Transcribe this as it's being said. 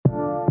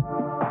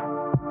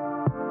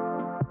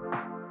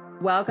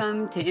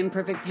Welcome to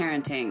Imperfect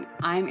Parenting.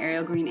 I'm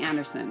Ariel Green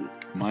Anderson.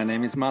 My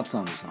name is Mats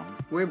Anderson.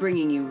 We're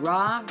bringing you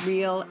raw,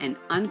 real, and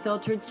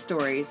unfiltered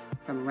stories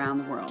from around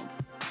the world.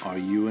 Are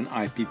you an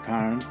IP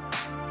parent?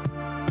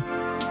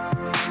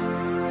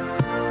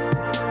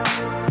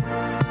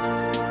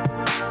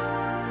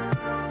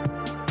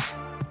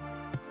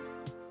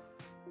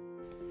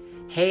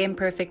 Hey,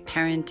 Imperfect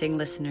Parenting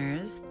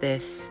listeners.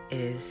 This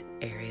is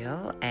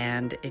Ariel,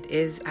 and it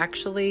is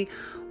actually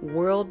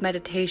World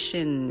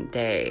Meditation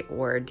Day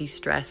or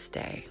De-Stress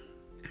Day,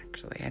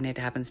 actually, and it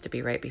happens to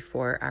be right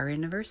before our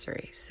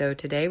anniversary. So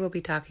today we'll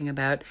be talking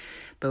about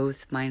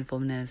both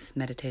mindfulness,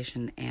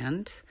 meditation,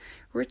 and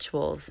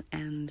rituals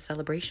and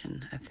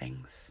celebration of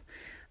things.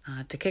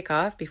 To kick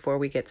off, before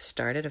we get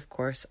started, of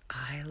course,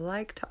 I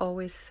like to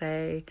always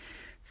say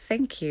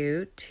thank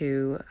you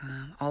to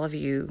all of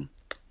you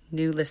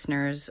new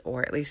listeners,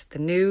 or at least the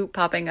new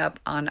popping up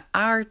on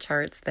our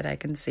charts that I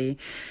can see.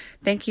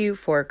 Thank you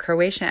for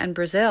Croatia and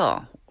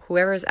Brazil.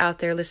 Whoever's out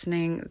there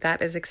listening,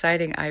 that is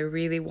exciting. I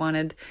really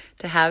wanted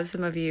to have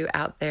some of you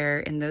out there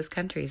in those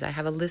countries. I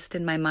have a list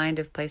in my mind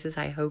of places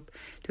I hope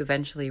to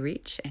eventually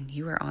reach, and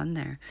you are on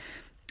there.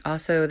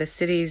 Also, the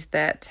cities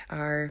that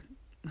are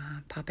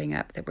popping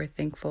up that we're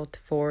thankful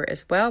for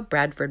as well: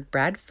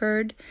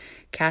 Bradford,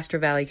 Castro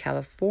Valley,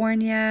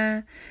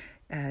 California,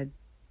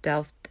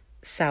 Delft,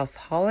 South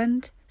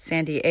Holland,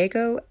 San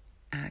Diego,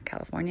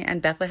 California,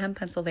 and Bethlehem,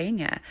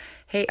 Pennsylvania.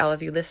 Hey, all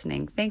of you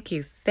listening, thank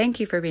you. Thank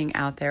you for being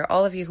out there.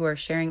 All of you who are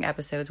sharing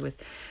episodes with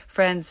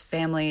friends,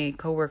 family,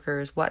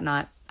 coworkers,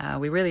 whatnot.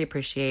 We really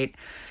appreciate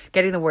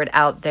getting the word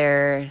out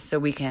there so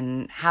we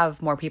can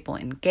have more people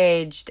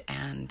engaged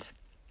and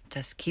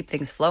just keep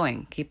things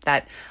flowing. Keep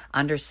that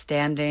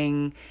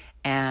understanding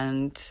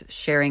and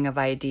sharing of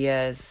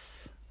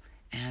ideas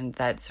and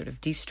that sort of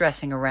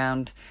de-stressing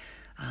around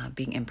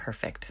being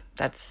imperfect.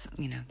 That's,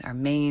 our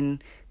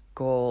main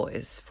goal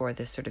is for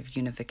this sort of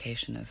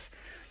unification of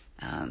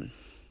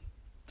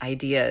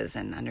ideas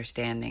and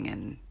understanding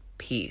and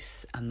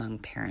peace among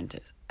parents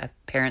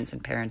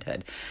and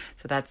parenthood.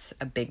 So that's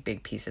a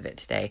big piece of it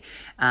today.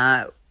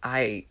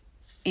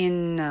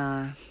 In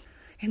the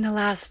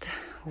last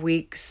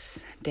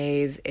weeks,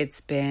 days, it's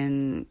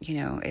been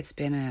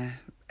a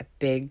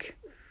big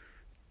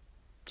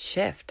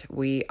shift.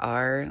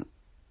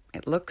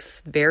 It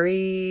looks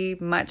very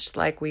much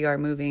like we are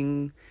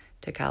moving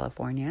to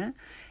California,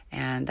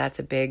 and that's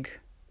a big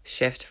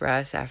shift for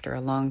us after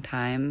a long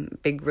time.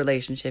 Big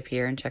relationship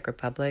here in Czech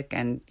Republic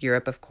and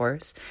Europe, of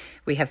course.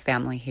 We have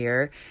family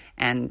here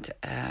and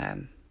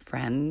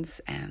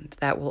friends, and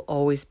that will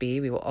always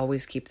be. We will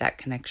always keep that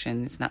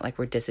connection. It's not like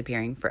we're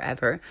disappearing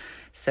forever.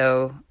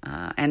 So,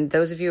 and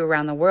those of you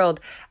around the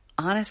world,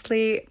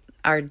 honestly,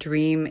 our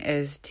dream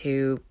is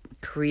to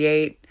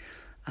create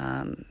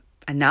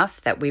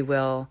enough that we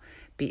will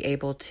be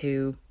able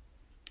to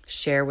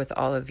share with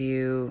all of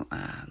you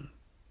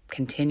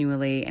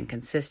continually and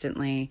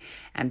consistently,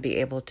 and be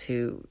able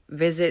to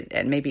visit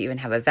and maybe even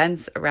have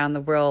events around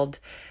the world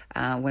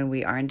when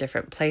we are in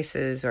different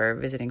places or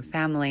visiting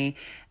family,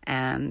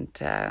 and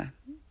to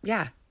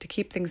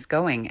keep things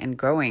going and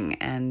growing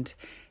and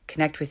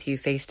connect with you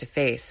face to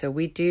face. So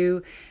we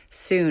do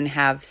soon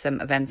have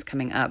some events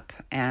coming up,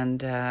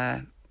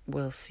 and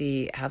we'll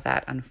see how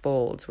that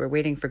unfolds. We're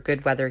waiting for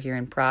good weather here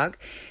in Prague,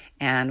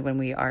 and when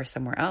we are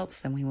somewhere else,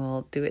 then we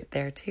will do it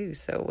there too.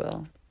 So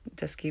we'll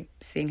just keep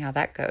seeing how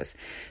that goes.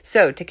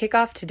 So to kick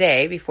off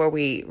today, before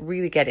we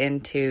really get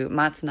into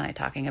Mats and I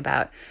talking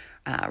about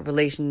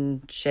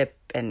relationship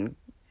and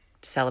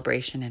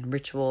celebration and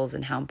rituals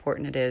and how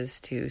important it is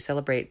to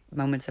celebrate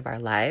moments of our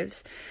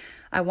lives,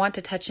 I want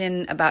to touch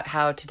in about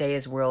how today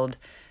is World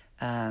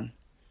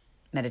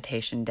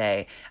Meditation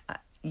Day.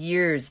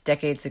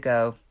 Decades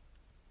ago,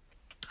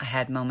 I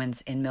had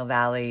moments in Mill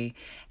Valley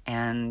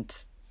and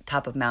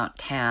top of Mount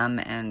Tam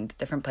and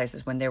different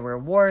places when there were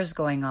wars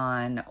going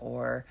on,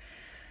 or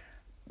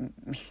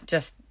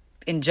just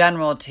in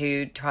general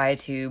to try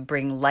to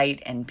bring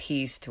light and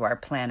peace to our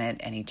planet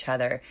and each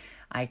other.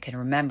 I can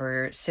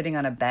remember sitting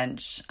on a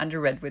bench under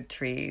redwood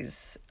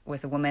trees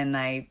with a woman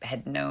I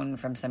had known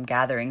from some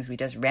gatherings. We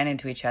just ran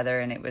into each other,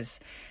 and it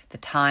was the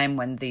time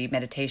when the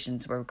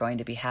meditations were going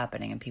to be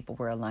happening and people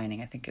were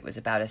aligning. I think it was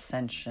about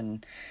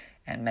Ascension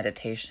and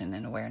Meditation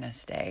and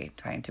Awareness Day,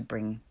 trying to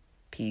bring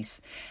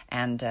peace.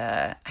 And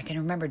I can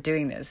remember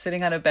doing this,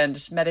 sitting on a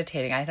bench,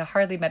 meditating. I had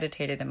hardly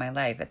meditated in my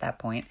life at that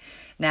point.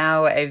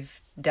 Now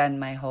I've done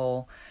my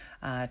whole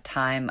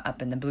time up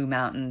in the Blue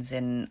Mountains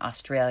in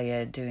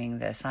Australia doing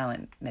the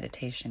silent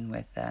meditation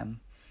with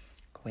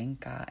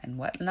Goenka and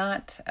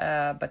whatnot.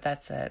 But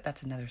that's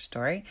another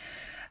story.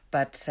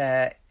 But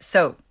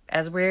so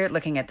as we're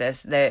looking at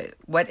this,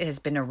 what has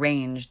been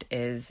arranged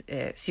is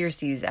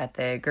Circes at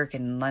the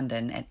Gherkin in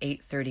London at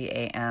 8:30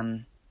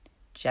 a.m.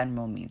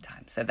 General Mean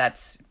Time. So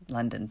that's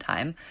London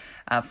time.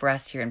 For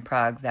us here in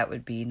Prague, that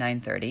would be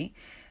 9:30.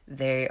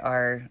 They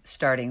are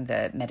starting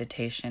the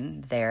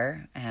meditation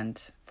there, and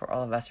for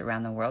all of us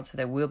around the world. So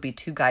there will be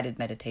 2 guided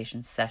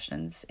meditation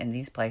sessions in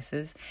these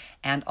places,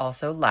 and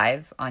also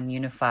live on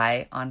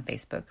Unify on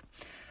Facebook.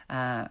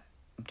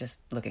 just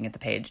looking at the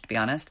page, to be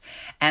honest.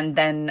 And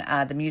then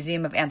the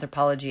Museum of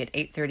Anthropology at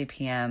 8:30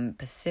 p.m.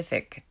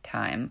 Pacific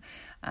time.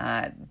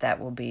 That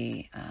will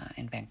be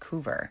in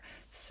Vancouver.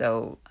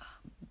 So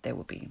there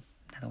will be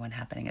another one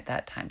happening at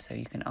that time. So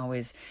you can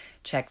always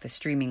check the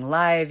streaming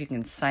live. You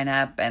can sign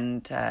up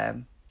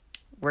and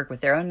work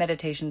with their own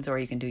meditations, or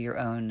you can do your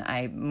own.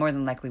 I more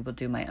than likely will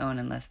do my own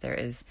unless there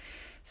is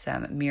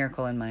some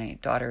miracle and my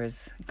daughter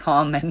is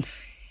calm and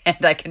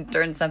I can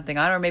turn something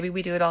on, or maybe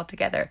we do it all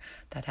together.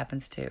 That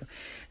happens too.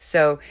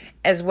 So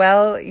as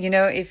well,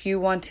 if you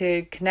want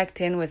to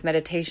connect in with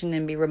meditation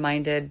and be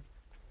reminded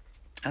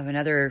of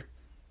another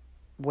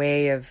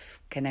way of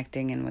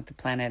connecting in with the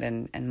planet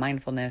and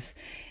mindfulness,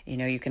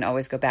 you can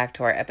always go back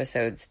to our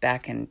episodes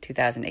back in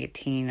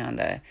 2018 on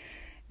the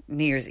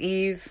New Year's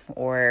Eve,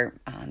 or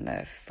on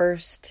the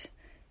 1st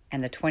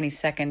and the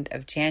 22nd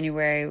of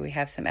January. We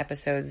have some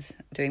episodes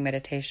doing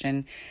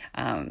meditation.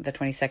 The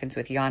 22nd's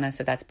with Yana,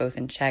 so that's both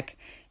in Czech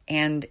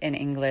and in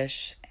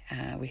English.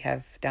 We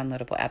have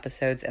downloadable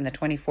episodes. And the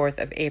 24th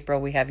of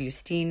April, we have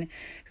Justine,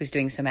 who's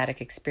doing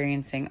somatic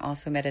experiencing,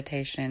 also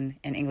meditation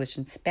in English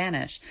and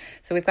Spanish.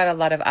 So we've got a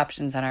lot of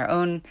options on our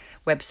own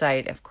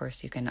website. Of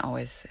course, you can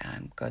always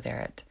go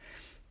there at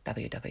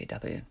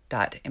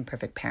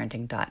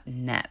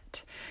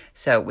www.imperfectparenting.net.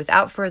 So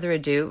without further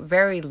ado,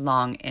 very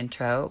long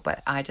intro,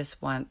 but I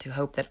just want to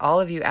hope that all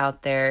of you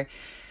out there,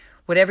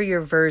 whatever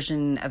your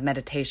version of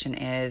meditation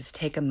is,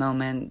 take a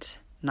moment,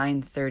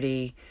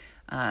 9:30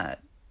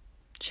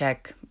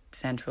 Czech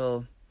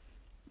Central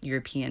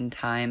European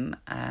time,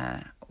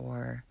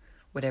 or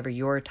whatever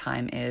your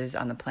time is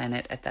on the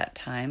planet at that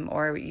time,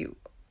 or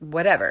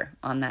whatever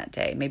on that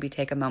day. Maybe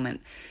take a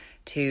moment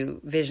to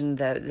vision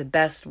the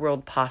best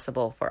world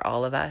possible for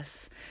all of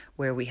us,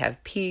 where we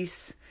have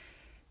peace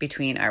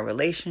between our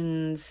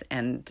relations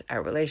and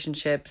our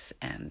relationships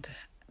and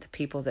the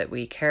people that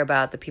we care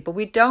about, the people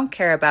we don't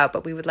care about,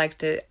 but we would like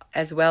to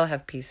as well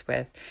have peace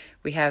with.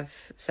 We have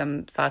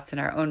some thoughts in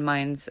our own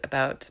minds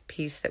about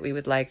peace that we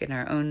would like in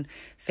our own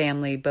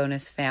family,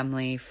 bonus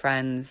family,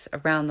 friends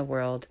around the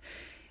world.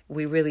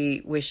 We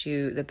really wish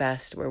you the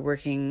best. We're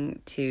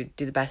working to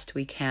do the best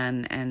we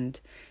can and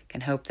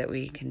can hope that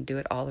we can do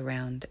it all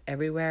around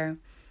everywhere.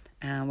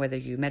 Whether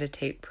you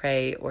meditate,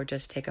 pray, or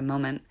just take a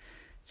moment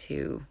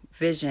to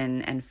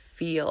vision and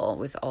feel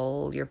with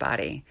all your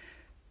body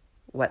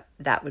what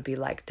that would be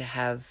like to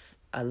have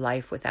a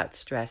life without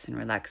stress and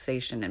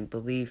relaxation and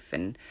belief,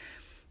 and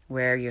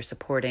where you're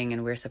supporting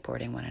and we're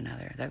supporting one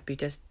another. That would be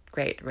just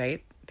great,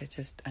 right? It's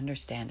just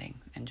understanding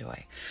and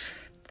joy.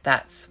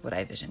 That's what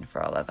I vision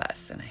for all of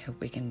us, and I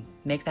hope we can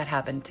make that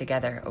happen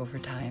together over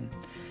time.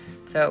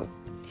 So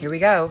here we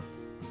go.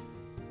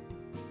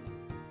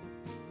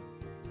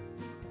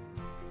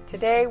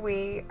 Today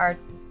we are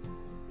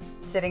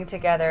sitting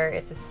together.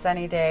 It's a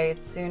sunny day.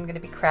 It's soon going to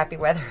be crappy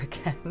weather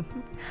again.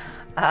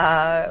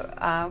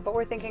 But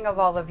we're thinking of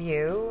all of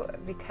you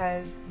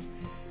because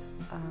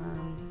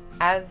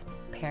as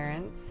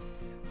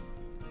parents,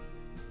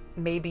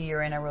 maybe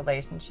you're in a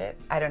relationship.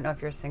 I don't know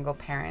if you're a single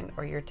parent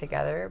or you're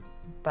together,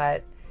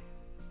 but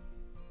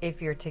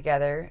if you're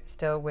together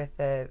still with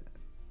the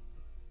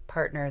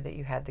partner that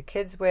you had the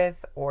kids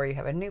with, or you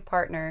have a new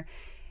partner,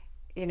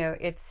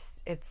 it's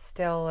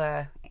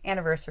still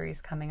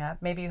anniversaries coming up.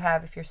 Maybe you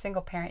have, if you're a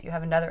single parent, you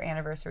have another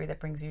anniversary that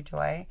brings you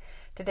joy.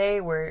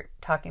 Today we're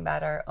talking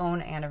about our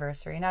own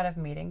anniversary, not of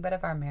meeting, but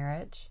of our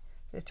marriage,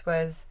 which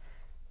was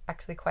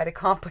actually quite a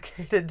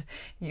complicated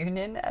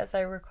union, as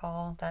I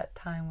recall. That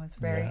time was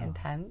very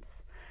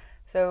intense.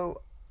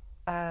 So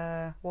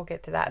we'll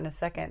get to that in a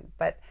second.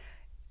 But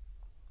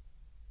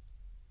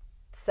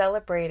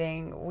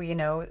celebrating,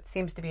 it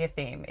seems to be a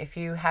theme. If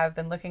you have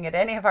been looking at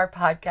any of our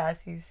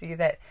podcasts, you see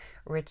that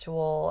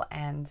ritual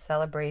and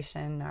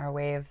celebration are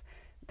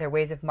they're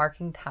ways of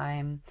marking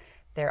time.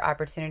 They're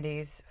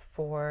opportunities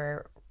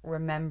for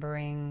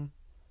remembering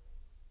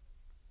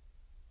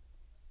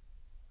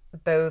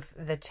both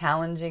the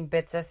challenging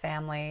bits of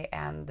family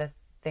and the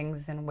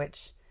things in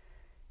which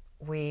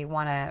we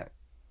want to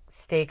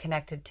stay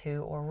connected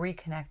to or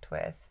reconnect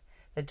with,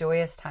 the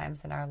joyous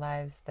times in our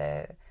lives,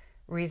 the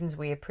reasons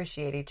we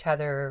appreciate each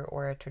other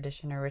or a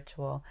tradition or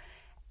ritual.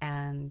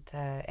 And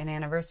an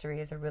anniversary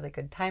is a really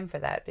good time for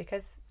that,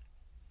 because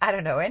I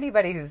don't know,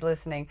 anybody who's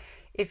listening,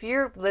 if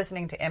you're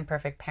listening to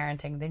Imperfect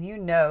Parenting, then you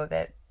know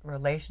that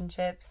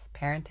relationships,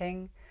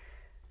 parenting,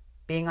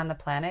 being on the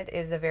planet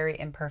is a very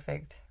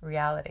imperfect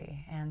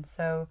reality. And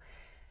so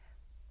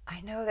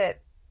I know that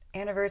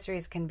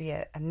anniversaries can be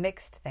a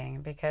mixed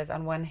thing, because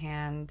on one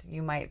hand,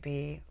 you might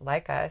be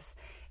like us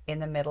in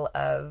the middle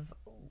of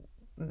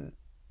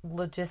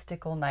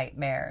logistical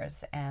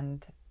nightmares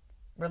and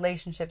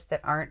relationships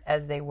that aren't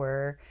as they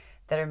were,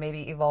 that are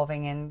maybe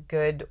evolving in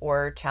good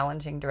or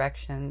challenging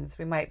directions.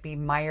 We might be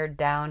mired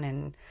down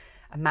in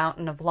a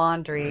mountain of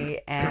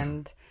laundry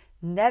and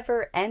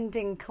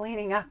never-ending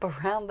cleaning up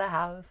around the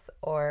house,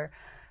 or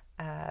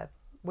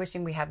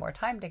wishing we had more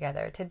time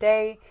together.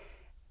 Today,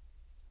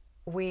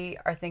 we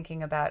are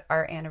thinking about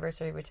our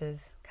anniversary, which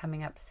is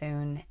coming up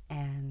soon,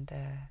 and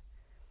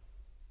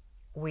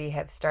we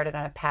have started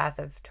on a path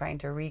of trying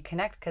to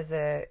reconnect, because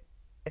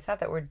it's not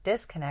that we're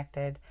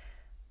disconnected,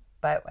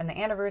 but when the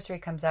anniversary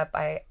comes up,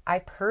 I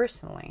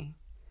personally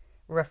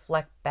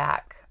reflect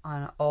back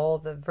on all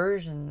the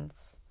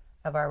versions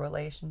of our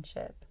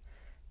relationship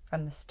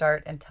from the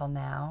start until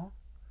now,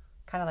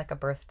 kind of like a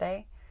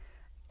birthday.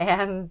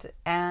 And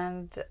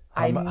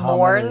I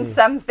mourn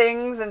some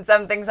things, and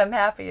some things I'm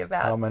happy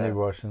about. How many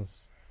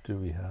versions do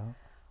we have?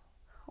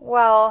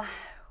 Well,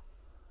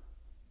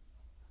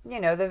 you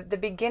know, the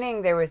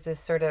beginning, there was this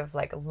sort of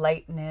like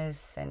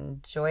lightness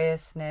and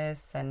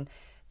joyousness, and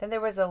then there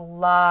was a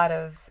lot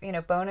of, you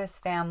know, bonus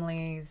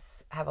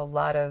families have a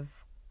lot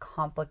of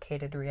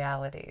complicated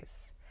realities,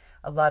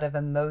 a lot of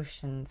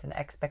emotions and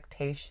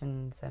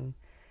expectations, and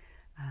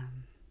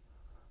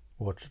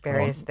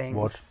various things.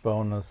 Watch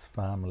Bonus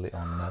Family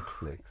on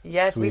Netflix.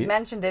 Yes, we've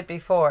mentioned it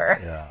before.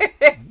 Yeah,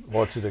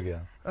 watch it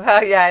again.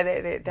 Well, yeah,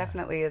 they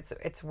definitely,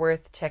 it's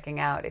worth checking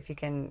out if you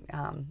can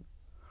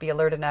be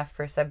alert enough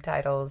for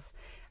subtitles.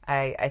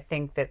 I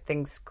think that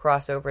things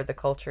cross over the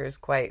cultures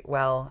quite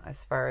well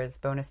as far as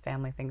bonus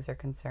family things are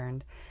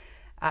concerned.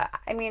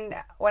 I mean,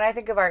 when I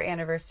think of our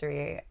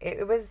anniversary,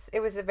 it was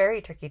a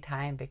very tricky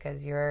time,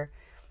 because your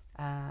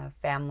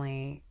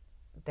family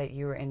that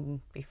you were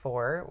in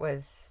before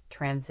was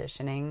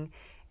transitioning,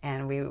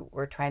 and we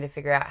were trying to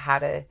figure out how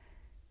to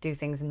do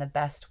things in the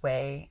best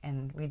way,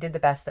 and we did the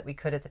best that we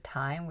could at the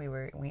time.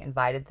 We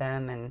invited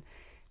them, and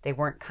they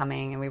weren't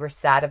coming, and we were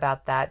sad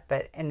about that,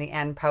 but in the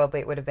end probably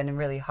it would have been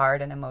really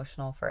hard and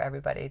emotional for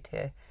everybody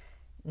to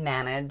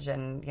manage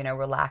and, you know,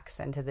 relax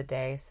into the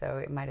day. So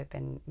it might have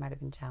been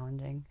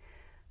challenging,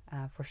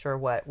 for sure.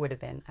 What would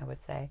have been, I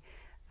would say.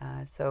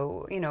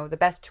 So, you know, the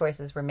best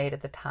choices were made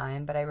at the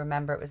time, but I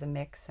remember it was a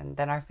mix, and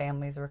then our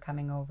families were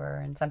coming over,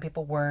 and some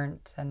people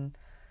weren't, and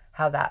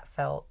how that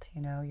felt.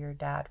 You know, your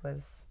dad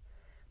was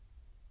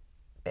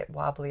a bit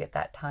wobbly at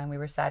that time. We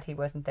were sad he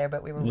wasn't there,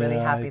 but we were really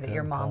happy that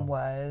your mom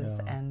was,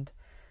 and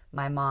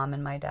my mom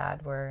and my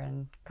dad were,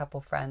 and a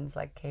couple friends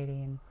like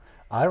Katie and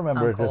I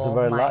remember Uncle it was a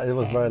very Mike it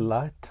was came. very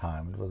light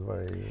time. It was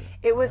very.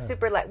 It was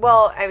super light.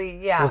 Well, I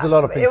mean, yeah. There was a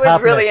lot of things It was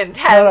happening. really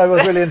intense. No, it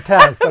was really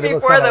intense. But it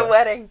was before kinda, the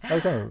wedding. It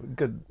was kind of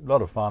good, a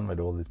lot of fun with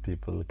all these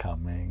people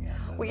coming.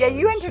 And, Well, yeah,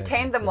 you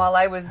entertained them while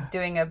I was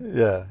doing a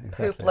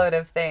poop load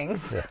of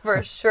things,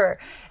 for sure.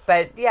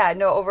 But yeah,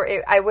 no,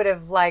 I would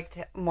have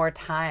liked more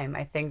time.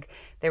 I think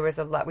there was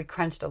a lot. We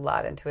crunched a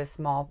lot into a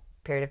small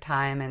period of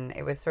time, and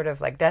it was sort of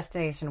like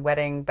destination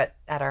wedding, but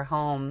at our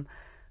home,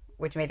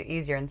 which made it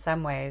easier in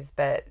some ways.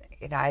 But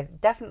you know, I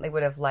definitely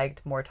would have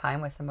liked more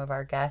time with some of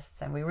our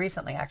guests, and we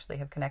recently actually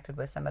have connected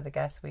with some of the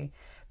guests we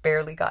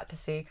barely got to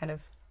see. Kind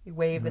of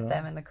waved at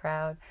them in the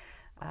crowd.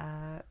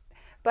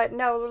 But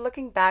no,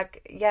 looking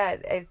back, yeah,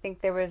 I think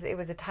it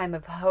was a time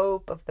of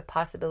hope, of the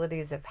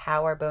possibilities of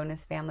how our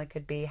bonus family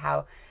could be,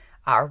 how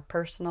our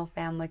personal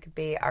family could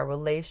be, our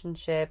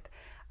relationship.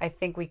 I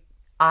think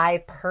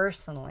I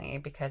personally,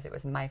 because it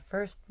was my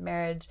first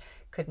marriage,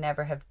 could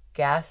never have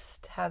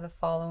guessed how the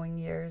following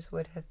years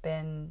would have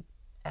been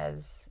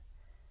as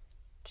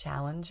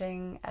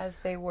challenging as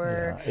they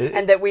were,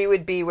 and that we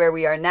would be where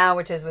we are now,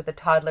 which is with a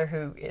toddler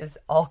who is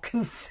all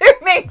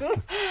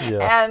consuming.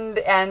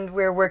 And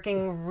we're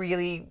working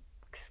really,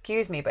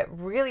 but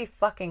really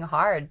fucking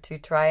hard to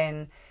try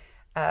and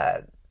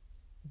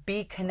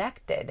be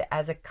connected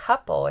as a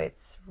couple.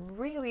 It's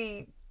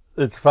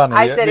funny.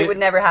 I said it would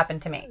never happen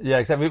to me. Yeah,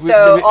 exactly.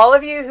 All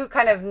of you who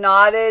kind of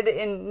nodded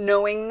in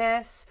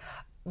knowingness,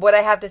 what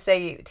I have to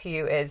say to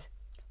you is,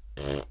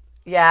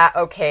 yeah,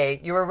 okay,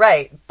 you were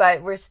right,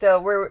 but we're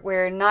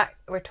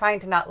trying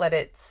to not let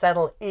it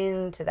settle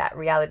into that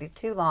reality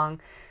too long.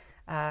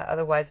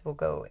 Otherwise we'll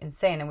go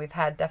insane. And we've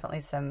had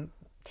definitely some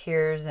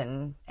tears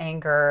and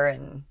anger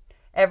and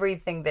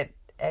everything that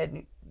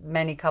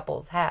many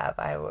couples have.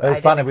 It's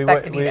funny.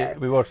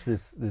 We watched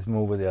this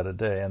movie the other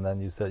day, and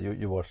then you said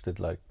you watched it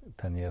like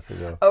 10 years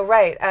ago. Oh,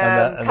 right.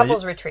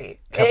 Couples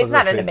Retreat. It's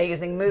not an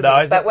amazing movie,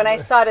 but when I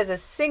saw it as a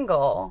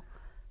single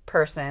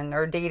person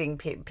or dating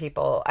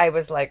people, I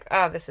was like,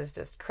 oh, this is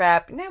just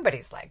crap.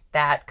 Nobody's like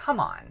that.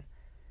 Come on.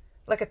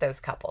 Look at those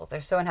couples.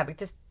 They're so unhappy.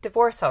 Just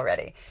divorce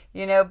already.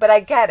 You know, but I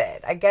get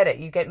it.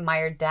 You get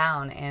mired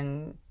down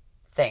in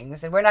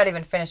things, and we're not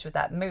even finished with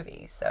that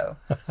movie. So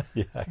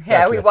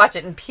yeah, we watch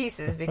it in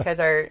pieces because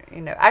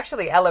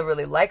actually Ella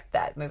really liked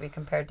that movie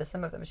compared to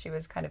some of them. She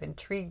was kind of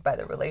intrigued by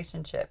the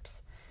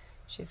relationships.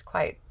 She's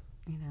quite,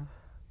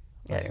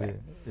 anyway.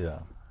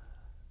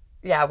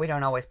 Yeah, we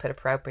don't always put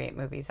appropriate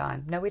movies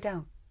on. No, we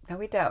don't.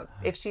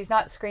 If she's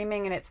not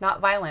screaming and it's not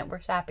violent, we're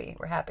happy.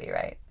 We're happy,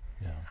 right?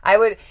 Yeah. I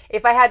would,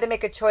 if I had to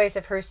make a choice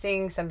of her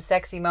seeing some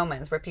sexy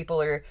moments where people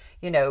are,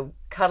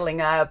 cuddling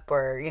up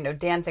or,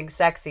 dancing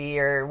sexy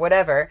or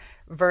whatever,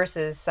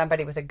 versus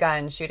somebody with a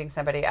gun shooting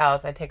somebody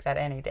else, I'd take that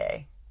any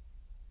day.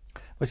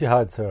 But she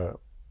hides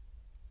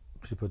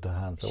she put her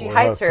hands over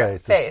her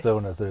face as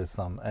soon as there is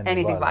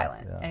anything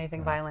violent.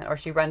 Anything violent, or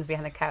she runs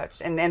behind the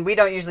couch. And we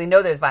don't usually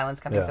know there's violence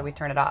coming, so we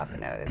turn it off.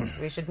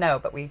 We should know,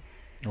 but we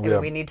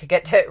need to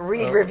get to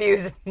read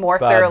reviews more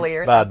thoroughly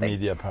or bad something.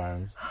 Media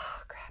parents.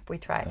 Oh, crap. We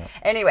try. Yeah.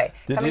 Anyway,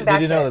 did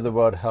you know that the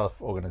World Health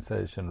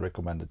Organization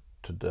recommended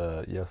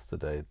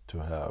yesterday to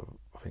have,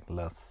 I think,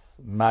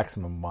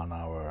 maximum 1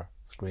 hour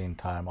screen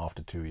time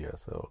after 2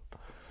 years old,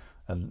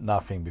 and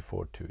nothing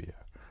before 2 years.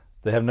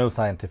 They have no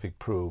scientific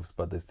proofs,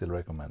 but they still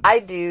recommend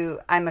it.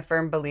 I'm a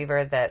firm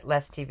believer that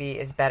less TV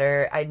is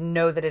better. I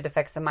know that it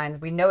affects the minds.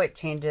 We know it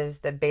changes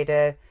the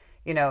beta,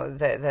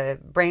 the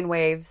brain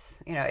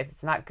waves.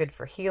 It's not good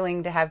for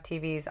healing to have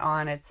TVs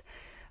on. It's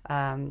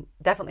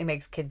definitely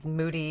makes kids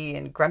moody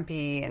and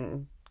grumpy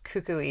and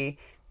cuckoo-y,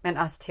 and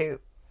us too.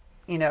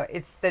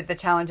 It's the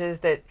challenges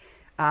that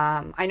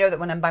I know that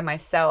when I'm by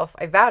myself,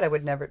 I vowed I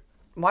would never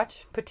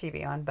put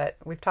TV on, but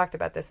we've talked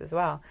about this as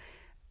well.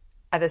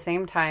 At the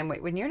same time,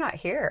 when you're not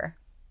here,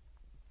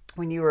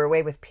 when you were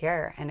away with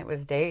Pierre and it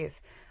was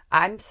days,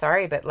 I'm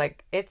sorry, but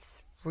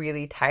it's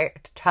really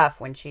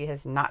tough when she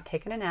has not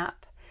taken a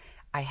nap.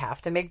 I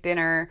have to make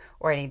dinner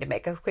or I need to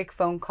make a quick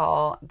phone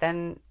call.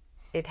 Then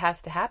it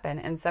has to happen.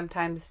 And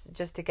sometimes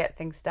just to get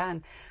things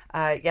done.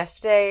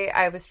 Yesterday,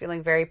 I was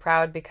feeling very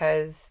proud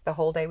because the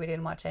whole day we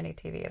didn't watch any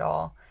TV at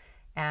all.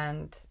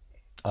 And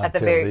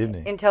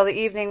until the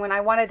evening when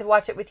I wanted to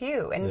watch it with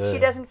you. And she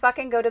doesn't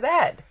fucking go to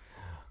bed.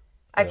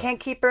 I can't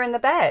keep her in the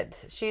bed.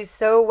 She's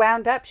so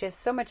wound up. She has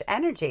so much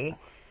energy.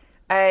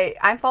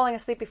 I'm falling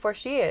asleep before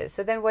she is.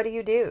 So then what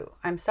do?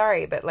 I'm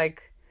sorry, but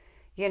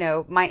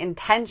my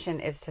intention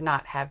is to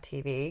not have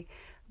TV.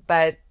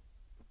 But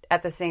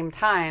at the same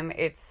time,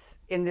 it's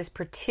in this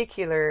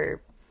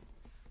particular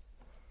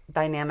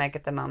dynamic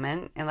at the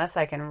moment, unless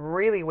I can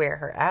really wear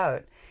her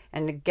out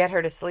and get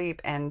her to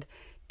sleep and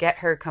get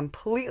her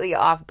completely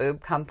off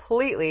boob,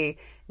 completely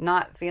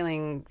not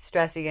feeling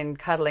stressy and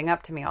cuddling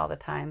up to me all the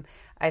time,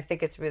 I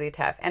think it's really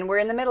tough. And we're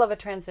in the middle of a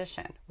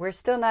transition. We're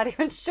still not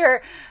even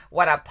sure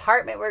what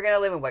apartment we're going to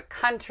live in, what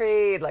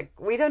country.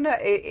 We don't know.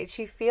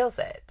 She feels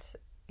it.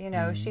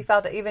 She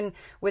felt it even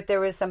there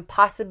was some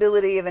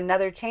possibility of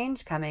another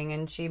change coming.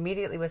 And she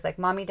immediately was like,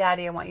 Mommy,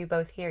 Daddy, I want you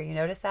both here. You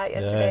noticed that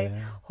yesterday?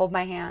 Yeah. Hold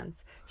my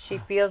hands. She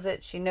feels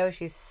it. She knows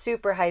she's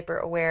super hyper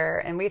aware.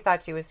 And we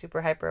thought she was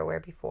super hyper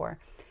aware before.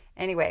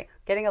 Anyway,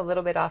 getting a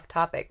little bit off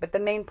topic. But the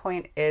main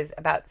point is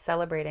about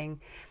celebrating.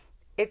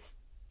 It's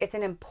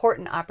an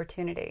important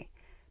opportunity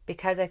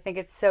because I think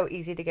it's so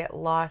easy to get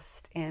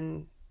lost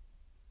in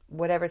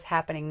whatever's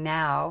happening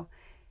now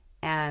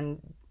and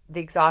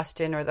the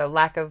exhaustion or the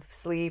lack of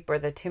sleep or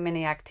the too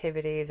many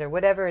activities or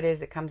whatever it is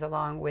that comes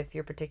along with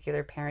your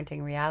particular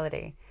parenting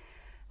reality.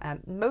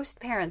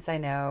 Most parents I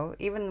know,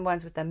 even the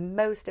ones with the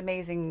most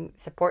amazing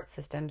support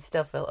systems,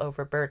 still feel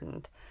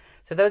overburdened.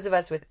 So those of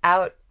us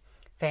without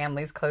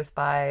families close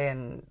by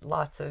and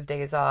lots of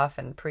days off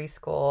and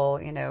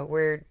preschool,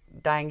 we're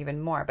dying even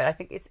more. But I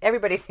think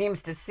everybody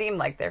seems to seem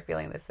like they're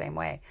feeling the same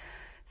way.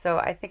 So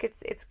I think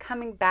it's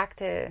getting back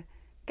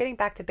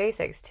to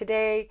basics.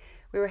 Today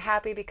we were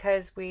happy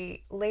because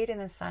we laid in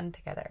the sun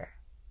together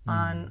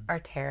on our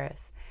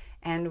terrace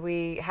and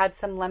we had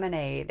some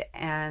lemonade,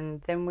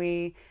 and then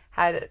we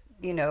had,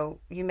 you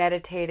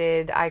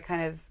meditated, I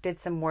kind of did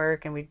some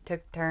work and we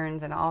took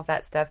turns and all of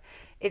that stuff.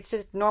 It's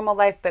just normal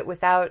life, but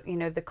without,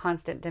 the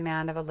constant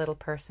demand of a little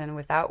person,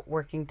 without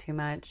working too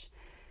much.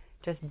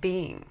 Just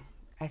being,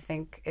 I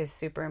think, is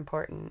super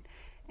important.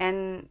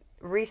 And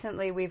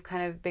recently we've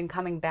kind of been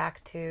coming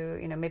back to,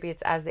 maybe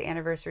it's as the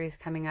anniversary is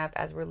coming up,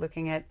 as we're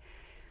looking at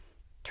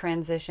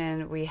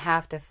transition, we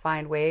have to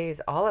find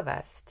ways, all of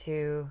us,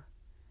 to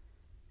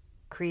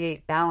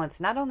create balance,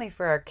 not only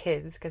for our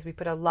kids, because we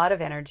put a lot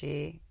of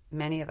energy,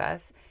 many of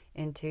us,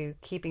 into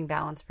keeping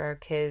balance for our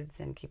kids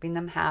and keeping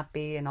them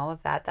happy and all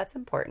of that. That's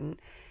important.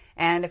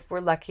 And if we're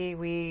lucky,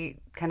 we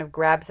kind of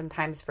grab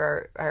sometimes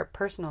for our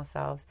personal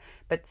selves.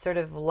 But sort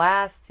of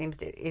seems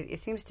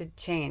to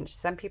change.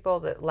 Some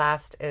people that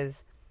last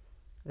is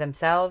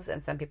themselves,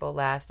 and some people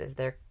last is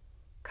their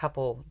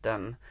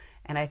coupledom.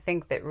 And I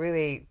think that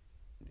really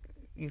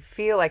you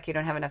feel like you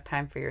don't have enough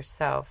time for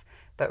yourself,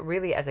 but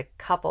really as a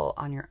couple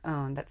on your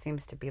own, that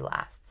seems to be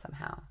last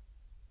somehow.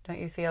 Don't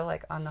you feel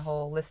like on the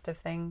whole list of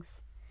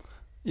things?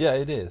 Yeah,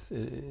 it is.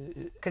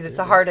 Because it's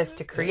the hardest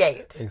to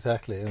create.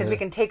 Exactly. Because we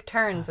can take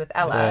turns with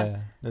Ella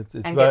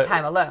and get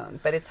time alone,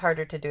 but it's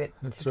harder to do it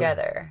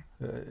together.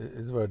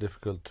 It's very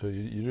difficult to.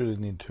 You really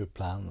need to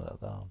plan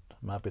that out,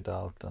 map it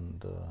out,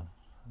 and.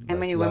 And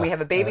when we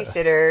have a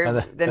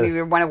babysitter, then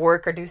we want to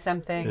work or do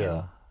something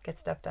and get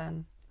stuff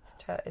done.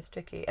 It's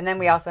tricky. And then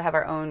we also have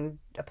our own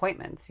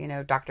appointments,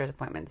 doctor's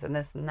appointments and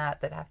this and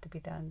that have to be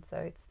done.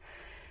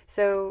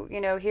 So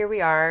here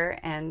we are,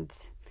 and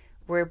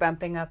we're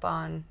bumping up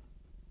on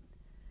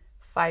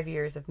 5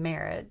 years of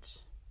marriage,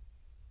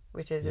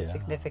 which is a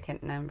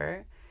significant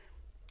number.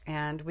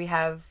 And we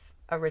have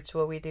a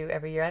ritual we do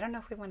every year. I don't know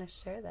if we want to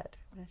share that. Do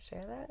we want to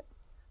share that?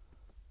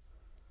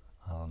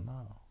 I don't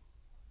know.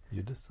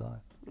 You decide.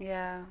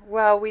 Yeah.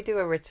 Well, we do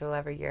a ritual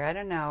every year. I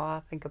don't know.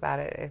 I'll think about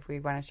it if we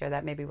want to share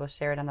that. Maybe we'll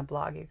share it on the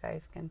blog. You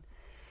guys can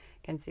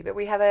see. But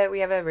we have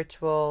a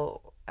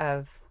ritual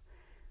of,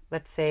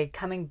 let's say,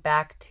 coming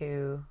back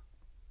to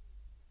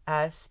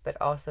us, but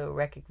also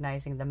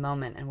recognizing the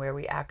moment and where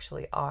we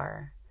actually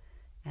are,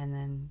 and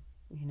then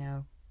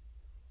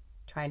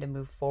trying to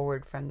move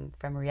forward from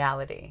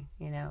reality,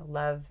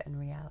 love and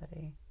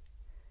reality,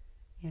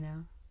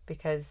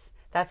 because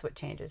that's what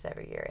changes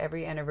every year.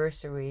 Every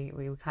anniversary,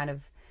 we kind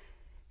of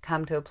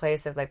come to a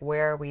place of like,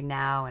 where are we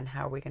now and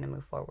how are we going to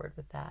move forward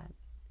with that?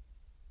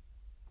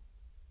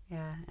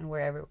 Yeah,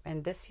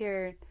 and this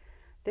year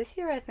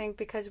I think,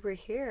 because we're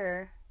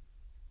here,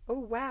 oh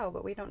wow,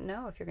 but we don't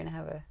know if you're going to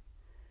have a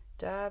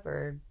job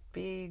or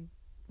be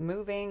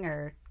moving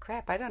or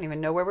crap. I don't even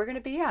know where we're going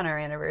to be on our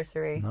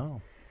anniversary.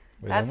 No.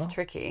 That's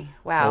tricky.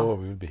 Wow. Oh,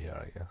 we'll be here,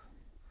 I guess.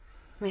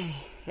 Maybe.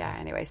 Yeah,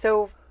 anyway.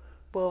 So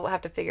we'll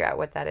have to figure out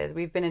what that is.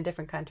 We've been in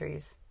different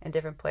countries and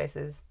different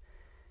places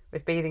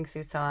with bathing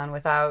suits on,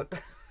 without,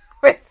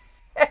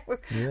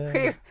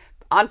 we've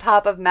on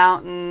top of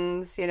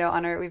mountains,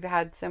 we've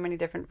had so many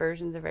different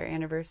versions of our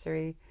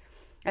anniversary.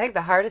 I think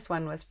the hardest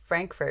one was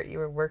Frankfurt. You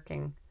were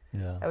working.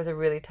 Yeah. That was a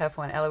really tough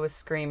one. Ella was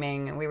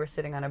screaming and we were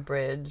sitting on a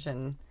bridge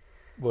and...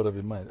 What have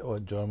we made? Oh,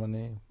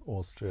 Germany,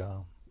 Austria,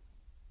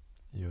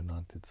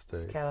 United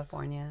States,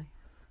 California,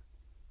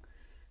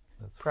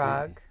 that's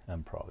Prague. 3.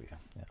 And Prague,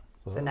 yeah.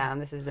 So now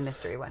this is the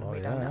mystery one. We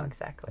don't know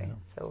exactly. Yeah.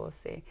 So we'll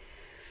see.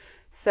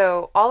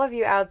 So all of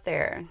you out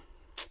there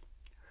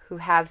who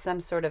have some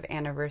sort of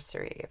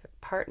anniversary, of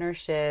a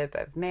partnership,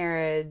 of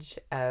marriage,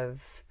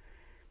 of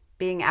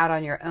being out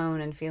on your own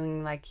and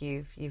feeling like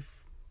you've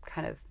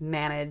kind of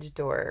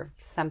managed or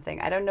something.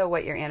 I don't know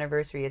what your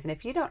anniversary is. And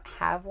if you don't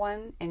have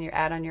one and you're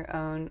out on your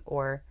own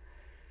or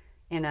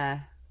in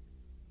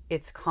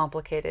it's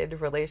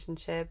complicated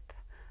relationship,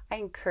 I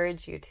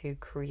encourage you to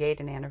create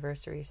an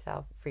anniversary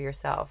for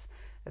yourself,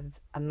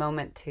 a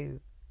moment to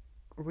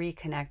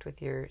reconnect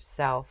with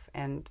yourself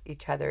and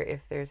each other,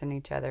 if there's an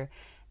each other,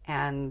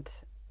 and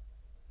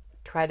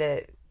try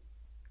to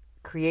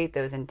create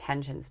those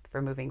intentions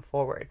for moving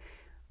forward.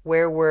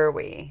 Where were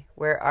we?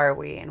 Where are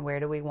we? And where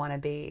do we want to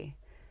be?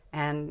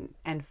 And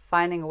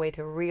finding a way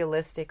to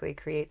realistically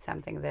create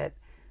something that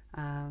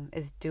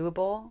is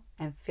doable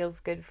and feels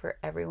good for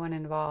everyone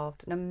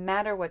involved, no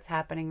matter what's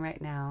happening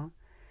right now.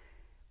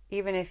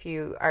 Even if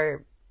you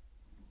are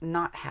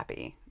not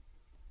happy,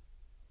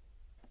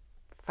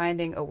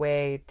 finding a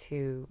way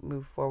to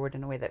move forward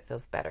in a way that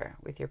feels better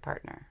with your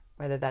partner,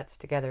 whether that's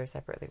together or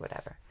separately,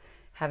 whatever.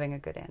 Having a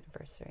good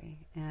anniversary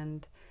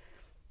and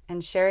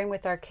sharing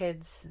with our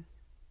kids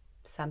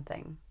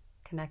something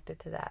connected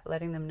to that,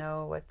 letting them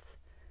know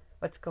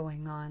what's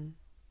going on.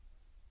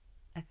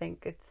 I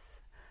think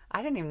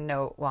I didn't even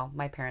know, well,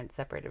 my parents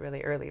separated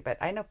really early, but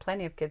I know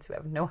plenty of kids who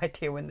have no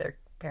idea when their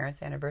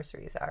parents'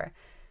 anniversaries are.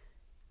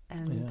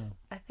 And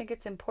I think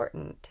it's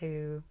important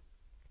to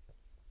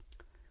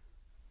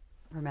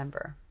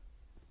remember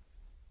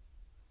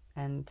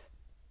and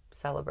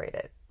celebrate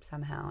it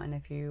somehow. And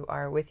if you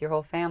are with your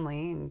whole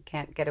family and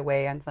can't get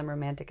away on some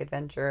romantic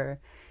adventure,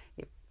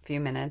 a few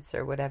minutes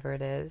or whatever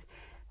it is,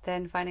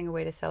 then finding a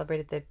way to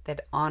celebrate it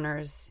that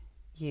honors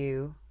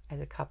you as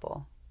a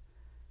couple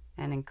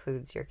and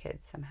includes your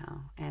kids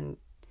somehow. And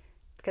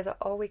because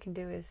all we can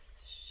do is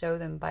show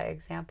them by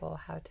example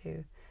how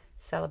to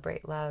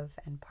celebrate love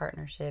and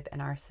partnership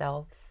and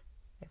ourselves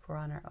if we're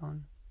on our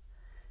own,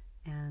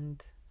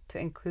 and to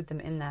include them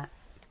in that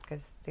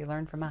because they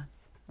learn from us,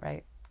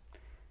 right?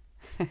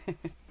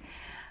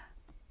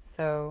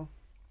 So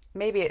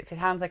maybe it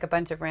sounds like a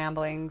bunch of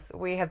ramblings.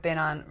 We have been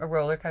on a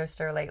roller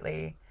coaster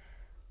lately,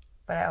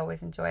 but I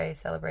always enjoy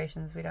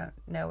celebrations. We don't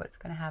know what's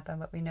going to happen,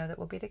 but we know that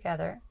we'll be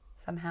together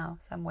somehow,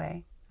 some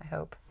way, I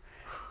hope.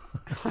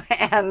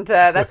 And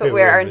that's what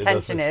our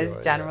intention is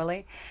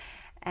generally. Yeah.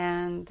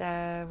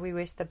 And we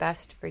wish the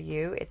best for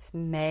you. It's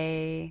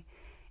May,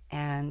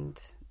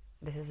 and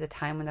this is a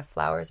time when the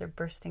flowers are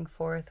bursting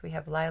forth. We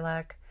have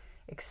lilac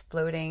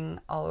exploding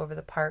all over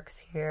the parks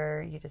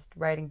here. You're just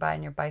riding by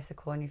on your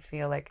bicycle and you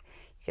feel like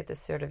you get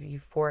this sort of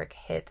euphoric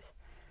hit.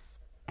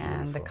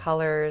 And the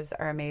colors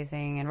are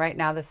amazing. And right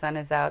now the sun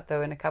is out,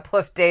 though in a couple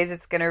of days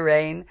it's going to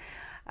rain.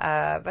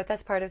 But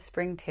that's part of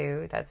spring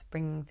too. That's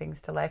bringing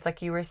things to life.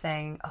 Like you were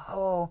saying,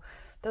 oh,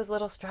 those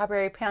little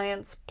strawberry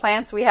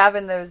plants we have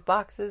in those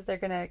boxes, they're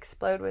going to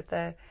explode with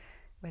the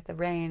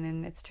rain.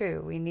 And it's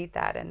true. We need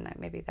that. And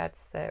maybe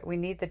we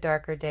need the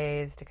darker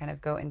days to kind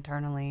of go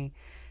internally,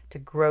 to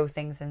grow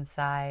things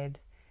inside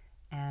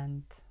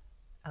and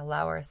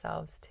allow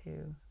ourselves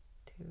to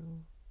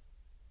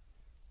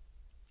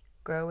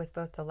grow with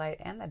both the light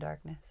and the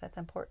darkness. That's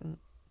important.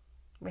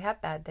 We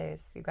have bad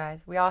days, you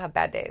guys. We all have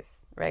bad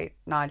days, right?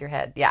 Nod your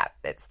head. Yeah,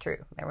 it's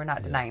true. We're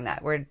not denying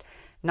that. We're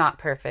not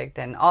perfect.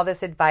 And all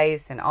this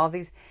advice and all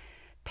these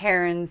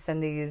parents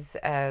and these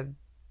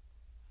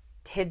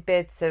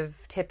tidbits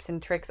of tips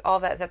and tricks, all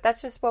that stuff,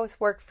 that's just what's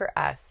worked for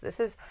us. This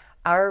is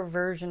our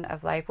version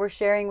of life. We're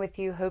sharing with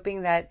you,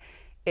 hoping that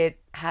it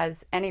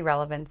has any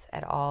relevance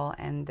at all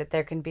and that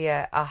there can be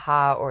a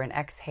aha or an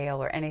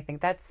exhale or anything.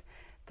 That's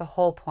the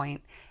whole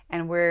point.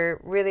 And we're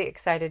really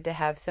excited to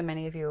have so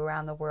many of you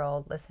around the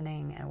world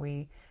listening. And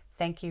we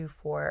thank you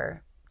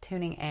for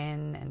tuning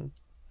in and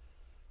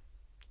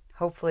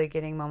hopefully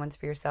getting moments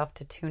for yourself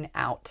to tune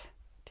out,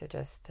 to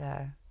just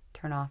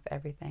turn off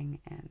everything.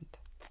 And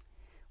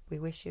we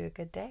wish you a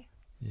good day.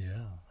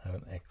 Yeah. Have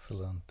an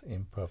excellent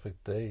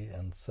imperfect day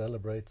and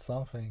celebrate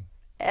something.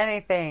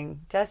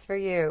 Anything, just for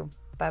you.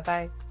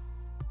 Bye-bye.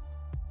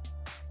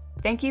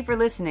 Thank you for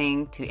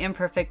listening to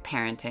Imperfect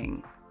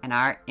Parenting and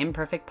our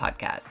Imperfect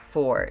podcast.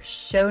 For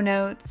show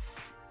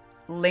notes,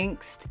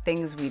 links to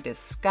things we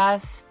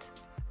discussed,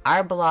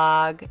 our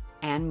blog,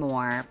 and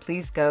more,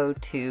 please go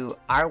to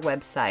our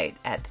website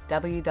at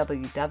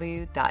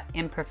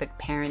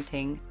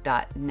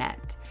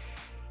www.imperfectparenting.net.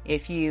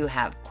 If you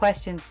have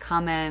questions,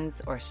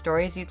 comments, or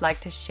stories you'd like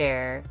to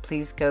share,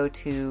 please go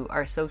to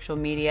our social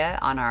media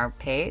on our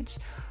page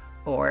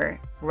or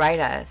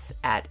write us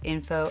at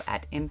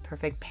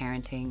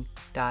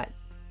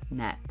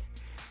info@imperfectparenting.net.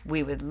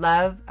 We would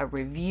love a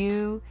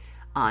review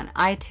on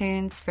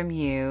iTunes from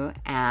you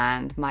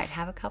and might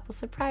have a couple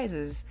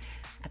surprises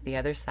at the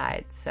other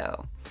side.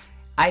 So,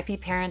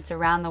 IP parents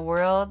around the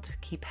world,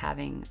 keep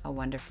having a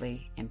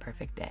wonderfully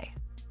imperfect day.